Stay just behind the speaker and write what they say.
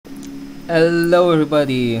Hello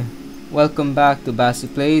everybody, welcome back to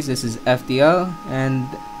Basic Plays. This is FTL and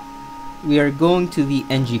we are going to the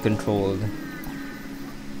NG controlled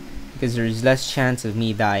because there's less chance of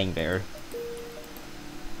me dying there.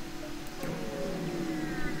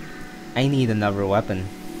 I need another weapon.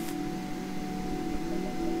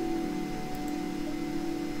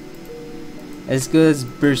 As good as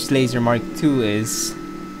Burst Laser Mark II is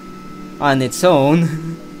on its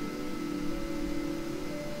own.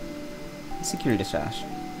 Secure the stash.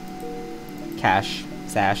 Cash.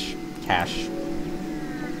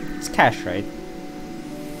 It's cash, right?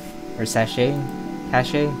 Or sachet?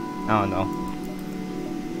 Cache? I don't know.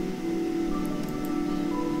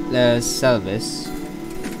 Let's sell this.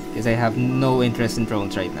 Because I have no interest in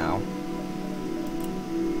drones right now.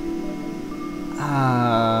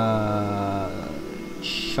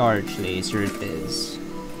 Charge laser it is.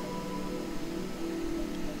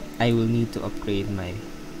 I will need to upgrade my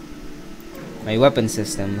weapon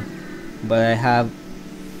system, but I have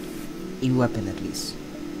a weapon at least.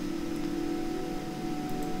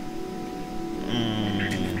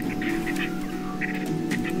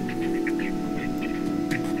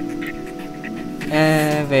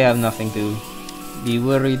 And they have nothing to be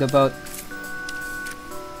worried about.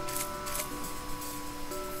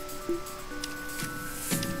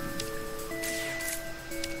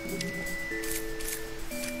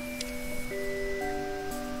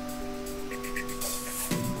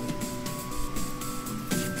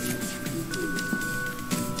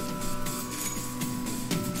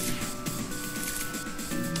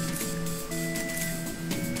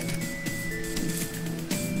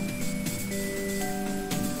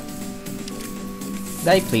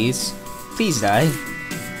 Die, please. Please die.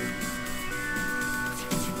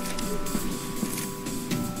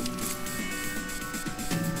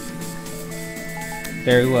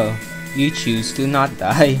 Very well. You choose to not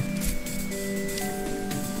die.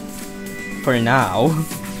 For now.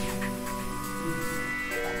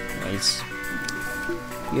 Nice.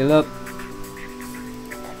 Heal up.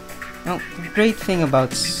 Now, the great thing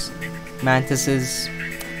about mantises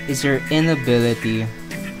is their inability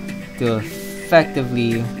to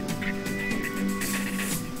effectively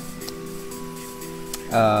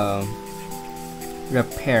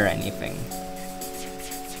repair anything.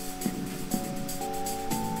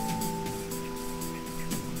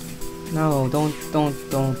 No, don't.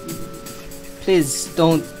 Please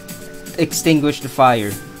don't extinguish the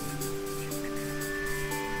fire.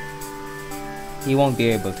 He won't be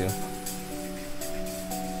able to.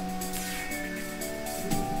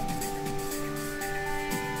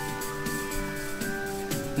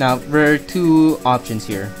 Now, there are two options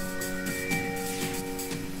here.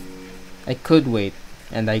 I could wait,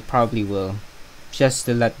 and I probably will, just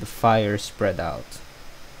to let the fire spread out.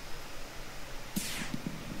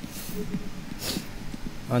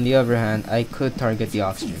 On the other hand, I could target the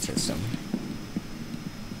oxygen system.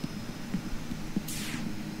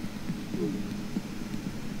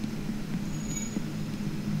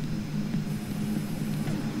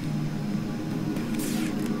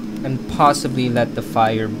 And possibly let the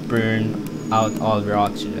fire burn out all their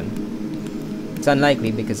oxygen. It's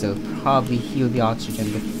unlikely because it'll probably heal the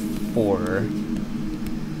oxygen before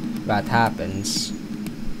that happens.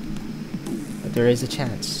 But there is a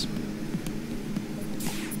chance.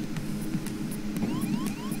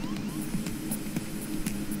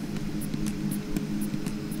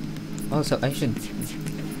 Also, I should...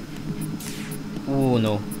 Oh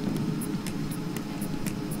no.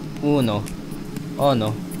 Oh no. Oh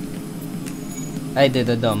no. I did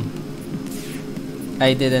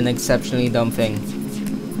an exceptionally dumb thing.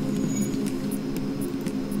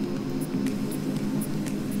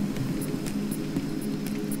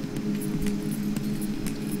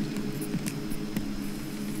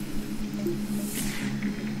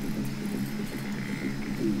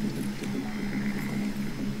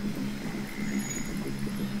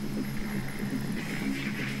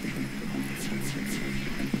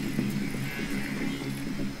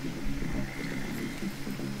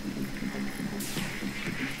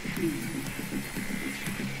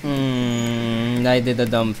 I did a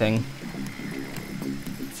dumb thing.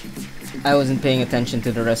 I wasn't paying attention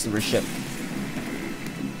to the rest of her ship.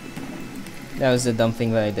 That was the dumb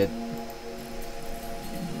thing that I did.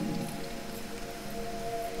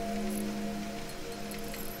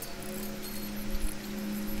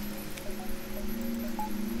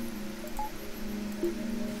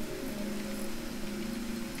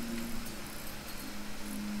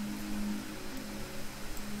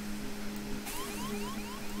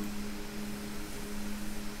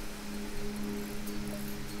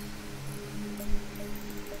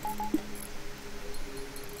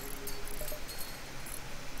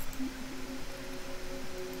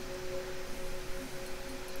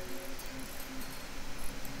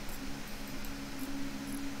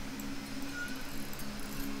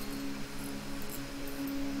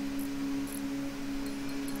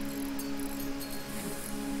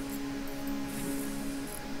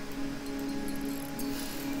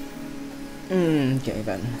 Okay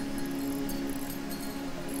then.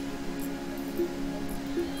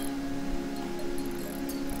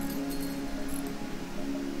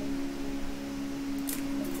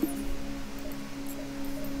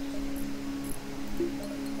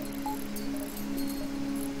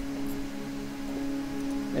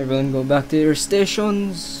 Everyone go back to your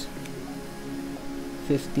stations.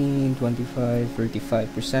 15, 25,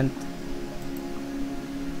 35%.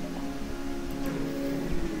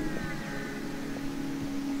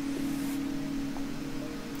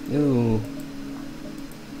 Ooh.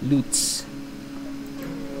 Loots.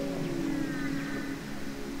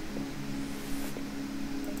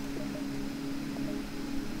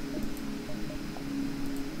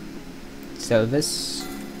 Sell this.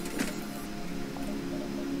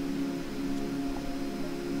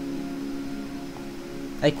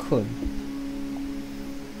 I could.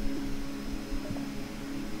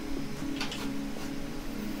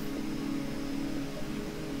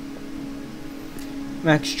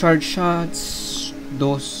 Max charge shots.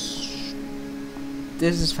 Those.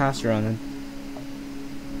 This is faster on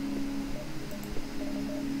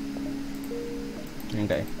it.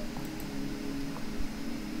 Okay.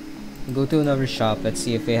 Go to another shop. Let's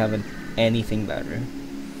see if they have anything better.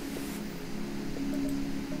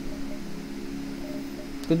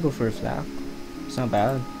 Could go for a flak. It's not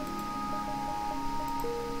bad.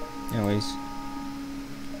 Anyways.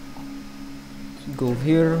 Go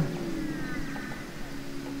here.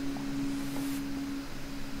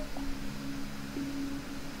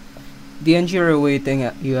 The engineer are waiting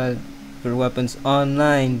at you at for weapons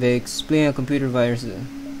online. They explain a computer virus.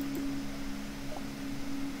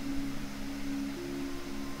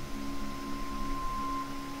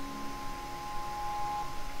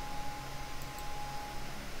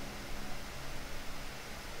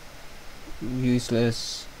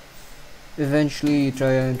 Useless. Eventually, you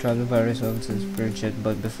try and trap the virus once it's purge it,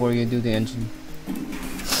 but before you do the engine.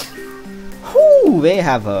 Whoo! They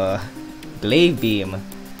have a glaive beam.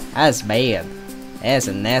 That's bad. That's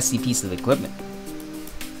a nasty piece of equipment.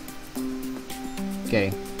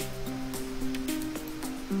 Okay.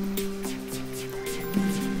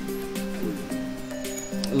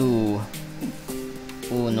 Ooh.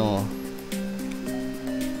 Oh no.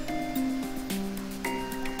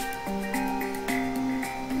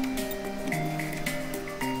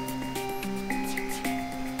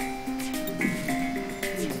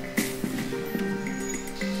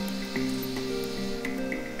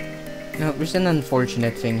 No, there's an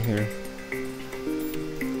unfortunate thing here.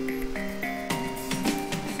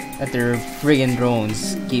 That their friggin'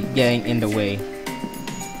 drones keep getting in the way.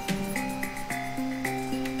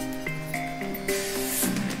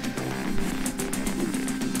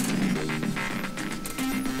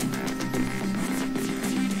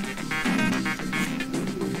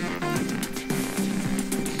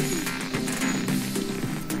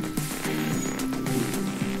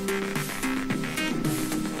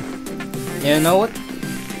 You know what?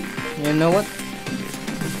 You know what?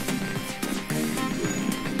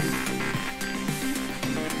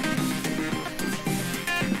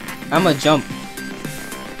 I'ma jump.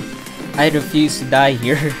 I refuse to die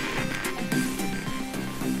here.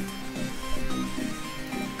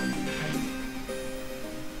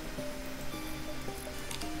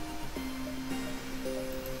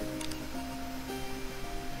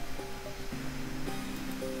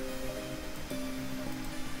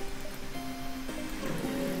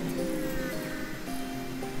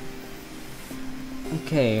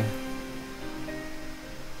 Okay.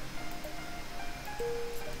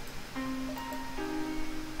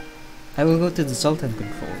 I will go to the Sultan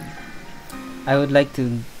control. I would like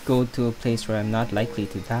to go to a place where I'm not likely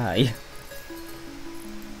to die.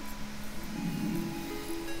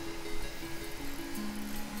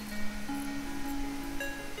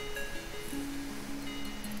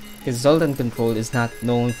 Because Sultan control is not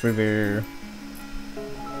known for their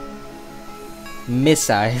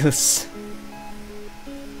missiles.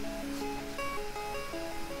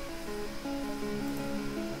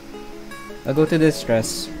 I'll go to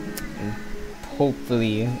distress. And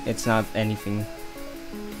hopefully it's not anything.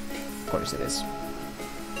 Of course it is.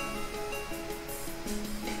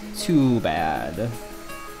 Too bad.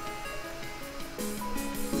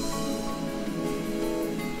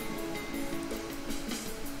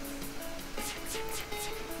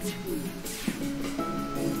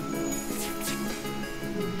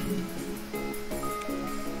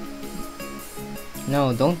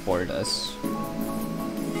 No, don't board us.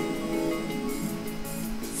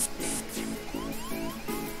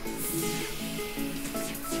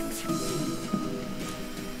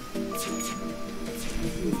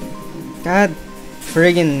 God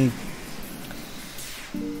friggin'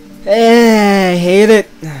 I hate it.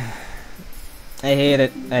 I hate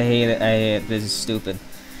it. I hate it. I hate it. This is stupid.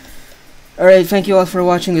 Alright, thank you all for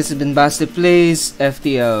watching. This has been Basti Plays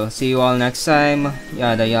FTL. See you all next time.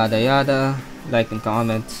 Yada yada yada. Like and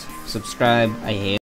comment. Subscribe. I hate it.